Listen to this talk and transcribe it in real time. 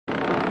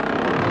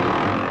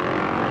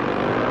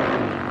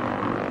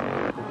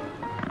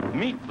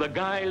Meet the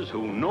guys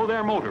who know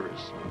their motors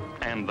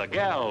and the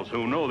gals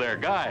who know their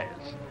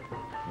guys.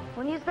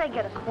 When you say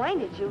get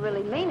acquainted, you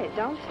really mean it,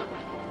 don't you?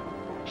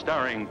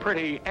 Starring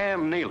pretty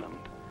Ann Nealand,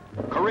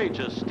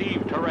 courageous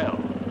Steve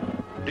Terrell,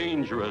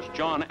 dangerous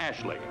John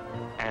Ashley,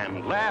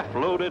 and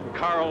laugh-loaded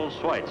Carl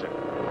Schweitzer.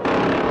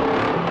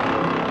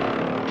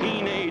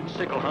 Teenage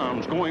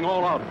sicklehounds going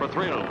all out for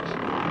thrills.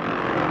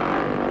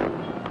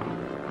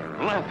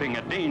 Laughing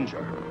at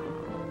danger,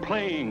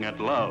 playing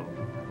at love.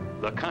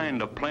 The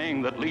kind of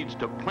playing that leads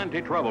to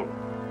plenty trouble.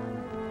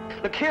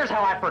 Look, here's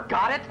how I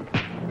forgot it.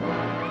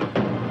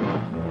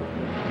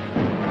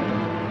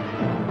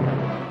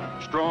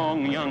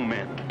 Strong young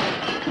men,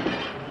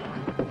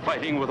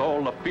 fighting with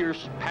all the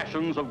fierce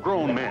passions of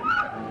grown men.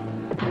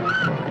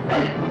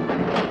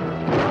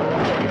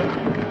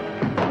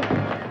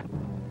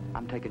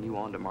 I'm taking you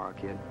on tomorrow,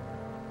 kid.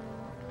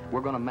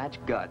 We're gonna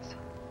match guts,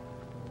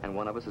 and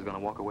one of us is gonna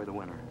walk away the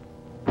winner.